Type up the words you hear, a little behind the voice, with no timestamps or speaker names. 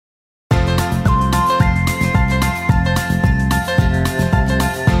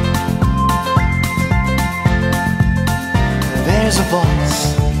a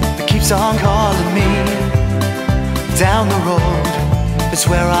voice that keeps on calling me. Down the road, it's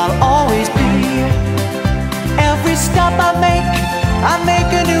where I'll always be. Every stop I make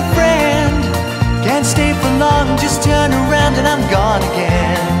a new friend. Can't stay for long, just turn around and I'm gone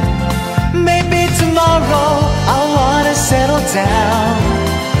again. Maybe tomorrow I'll wanna settle down.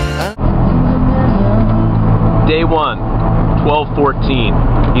 Day 1, 12/14,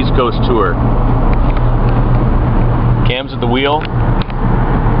 East Coast tour. Cam's at the wheel.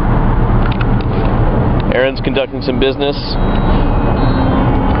 Aaron's conducting some business.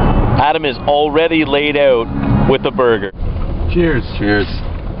 Adam is already laid out with a burger. Cheers. Cheers.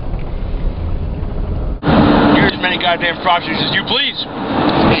 Here's as many goddamn frosters as you please.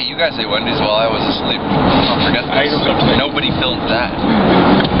 Hey, you guys ate Wendy's while I was asleep. Don't forget this. Nobody filmed that.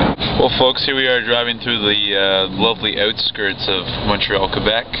 Well, folks, here we are driving through the lovely outskirts of Montreal,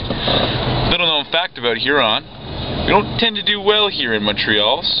 Quebec. Little known fact about Huron. We don't tend to do well here in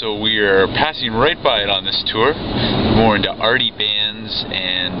Montreal, so we are passing right by it on this tour. More into arty bands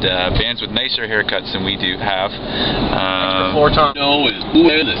and bands with nicer haircuts than we do have. Know is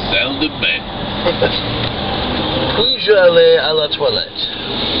where the sound of men. Puis-je aller à la toilette?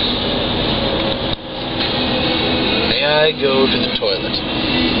 May I go to the toilet?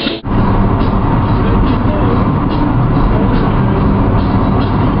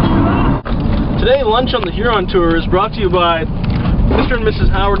 Today, lunch on the Huron tour is brought to you by Mr. and Mrs.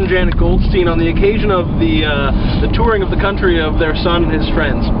 Howard and Janet Goldstein on the occasion of the touring of the country of their son and his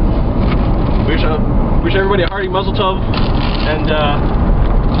friends. We wish everybody a hearty mazel tov, and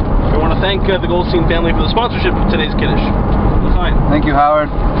we want to thank the Goldstein family for the sponsorship of today's Kiddush. Fine. Thank you, Howard.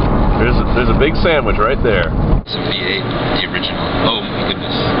 There's a big sandwich right there. So we ate the original. Oh my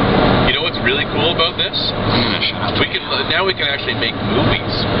goodness. You know what's really cool about this? Now we can actually make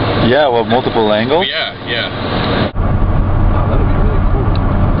movies. Yeah, well, multiple angles? Yeah. Wow, that'd be really cool.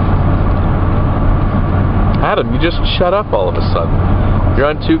 Adam, you just shut up all of a sudden. You're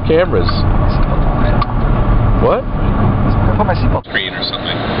on 2 cameras. What? I put my seatbelt Screen or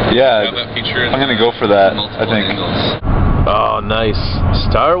something. Yeah, Have that feature in I'm gonna go for that, I think. Angles. Oh, nice.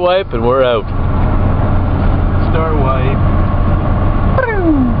 Star wipe and we're out. Star wipe.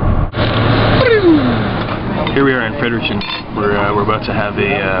 Here we are in Fredericton. We're about to have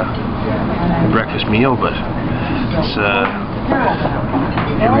a breakfast meal, but it's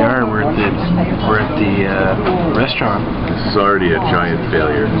here we are. We're at the restaurant. This is already a giant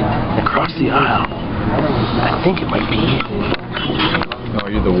failure. Across the aisle. I think it might be. Oh,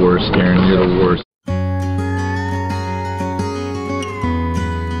 you're the worst, Aaron. You're the worst.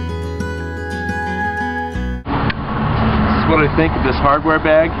 This is what I think of this hardware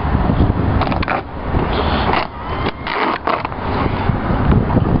bag.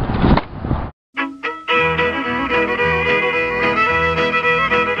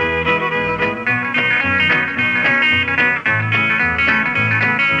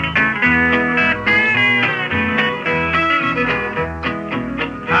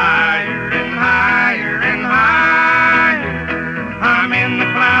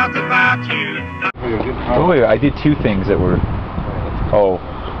 Oh, wait, I did 2 things that were... Oh.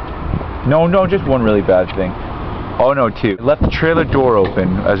 No, just one really bad thing. Oh, no, 2. I left the trailer door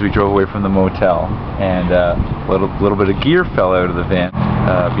open as we drove away from the motel, and a little bit of gear fell out of the van,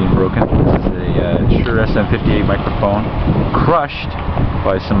 being broken. This is a Shure SM58 microphone, crushed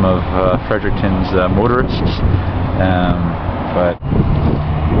by some of Fredericton's motorists. But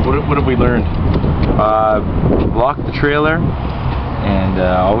What have we learned? Lock the trailer, and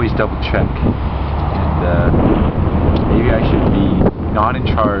always double check. And maybe I should be not in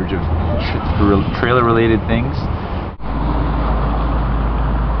charge of trailer related things.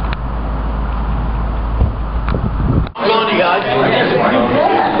 Come on, you guys.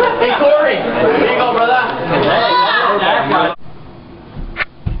 Hey, Corey. Here you go, brother.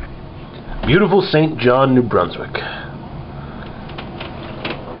 Beautiful St. John, New Brunswick.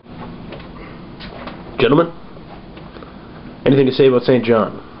 Gentlemen, anything to say about St.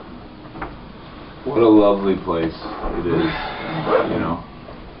 John? What a lovely place it is, you know.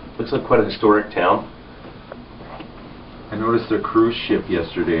 Looks like quite a historic town. I noticed a cruise ship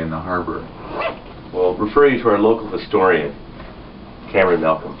yesterday in the harbor. Well, refer you to our local historian, Cameron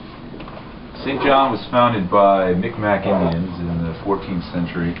Malcolm. St. John was founded by Micmac Indians in the 14th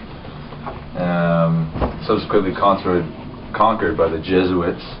century, subsequently conquered by the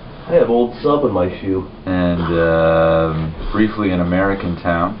Jesuits. I have old sub in my shoe. And briefly an American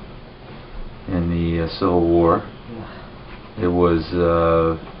town in the Civil War. It was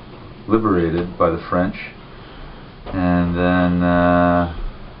liberated by the French, and then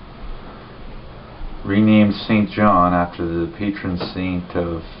renamed St. John after the patron saint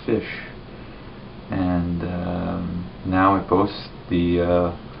of fish, and now it boasts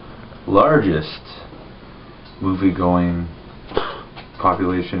the largest movie-going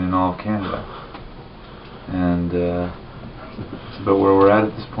population in all of Canada, and it's about where we're at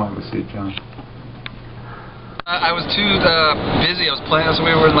this point with St. John. I was too busy. I was playing. So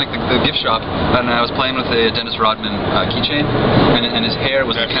we were in like the gift shop, and I was playing with a Dennis Rodman keychain, and his hair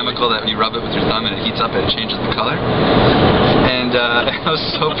was a chemical that you rub it with your thumb and it heats up and it changes the color. And I was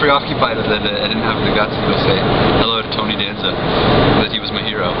so preoccupied with it that I didn't have the guts to go say hello to Tony